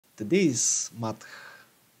Today's math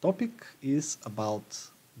topic is about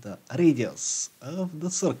the radius of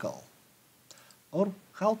the circle, or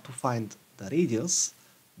how to find the radius,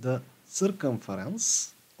 the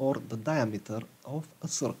circumference, or the diameter of a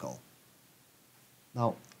circle.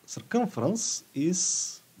 Now, circumference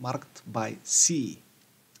is marked by C,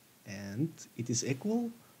 and it is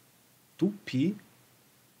equal to P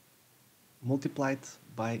multiplied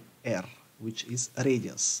by R, which is a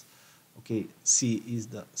radius. Okay, C is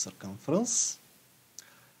the circumference,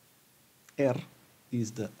 R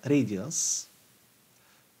is the radius,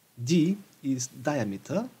 D is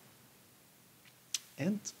diameter,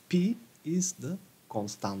 and P is the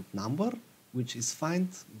constant number, which is found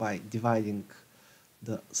by dividing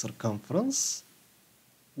the circumference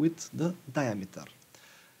with the diameter.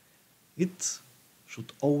 It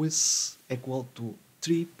should always equal to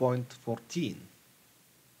 3.14.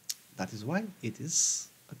 That is why it is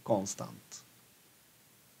a constant.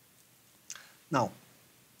 Now,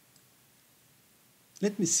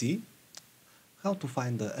 let me see how to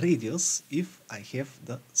find the radius if I have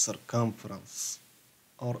the circumference,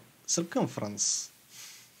 or circumference.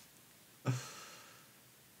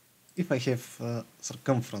 If I have a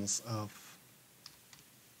circumference of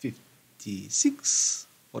 56,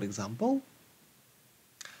 for example,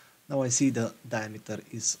 now I see the diameter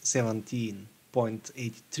is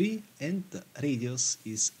 17.83 and the radius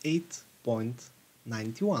is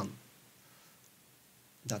 8.91.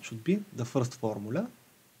 That should be the first formula.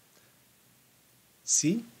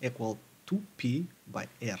 C equal to P by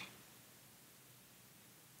R.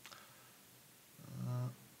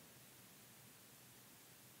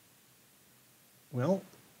 Well,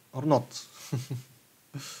 or not.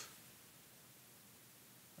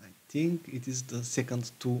 I think it is the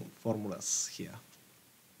second two formulas here.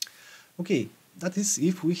 Okay, that is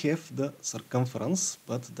if we have the circumference,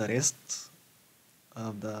 but the rest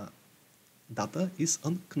of the data is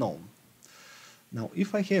unknown. Now,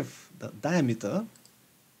 if I have the diameter,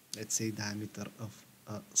 let's say diameter of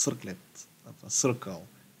a circlet, of a circle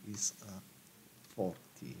is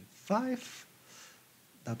 45,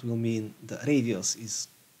 that will mean the radius is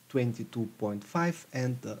 22.5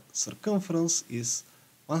 and the circumference is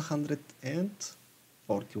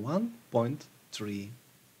 141.3.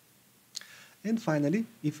 And finally,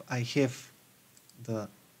 if I have the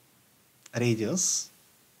radius,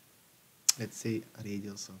 let's say a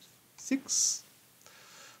radius of 6,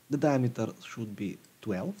 the diameter should be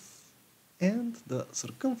 12 and the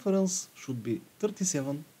circumference should be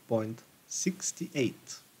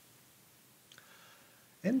 37.68.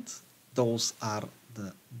 And those are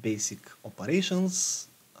the basic operations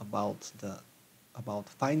about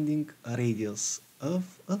finding a radius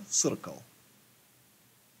of a circle.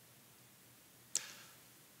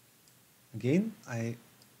 Again, I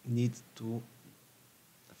need to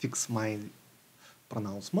fix my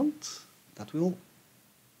pronouncement. That will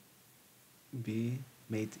be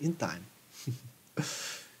made in time.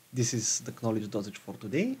 This is the knowledge dosage for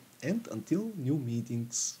today, and until new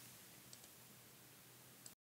meetings.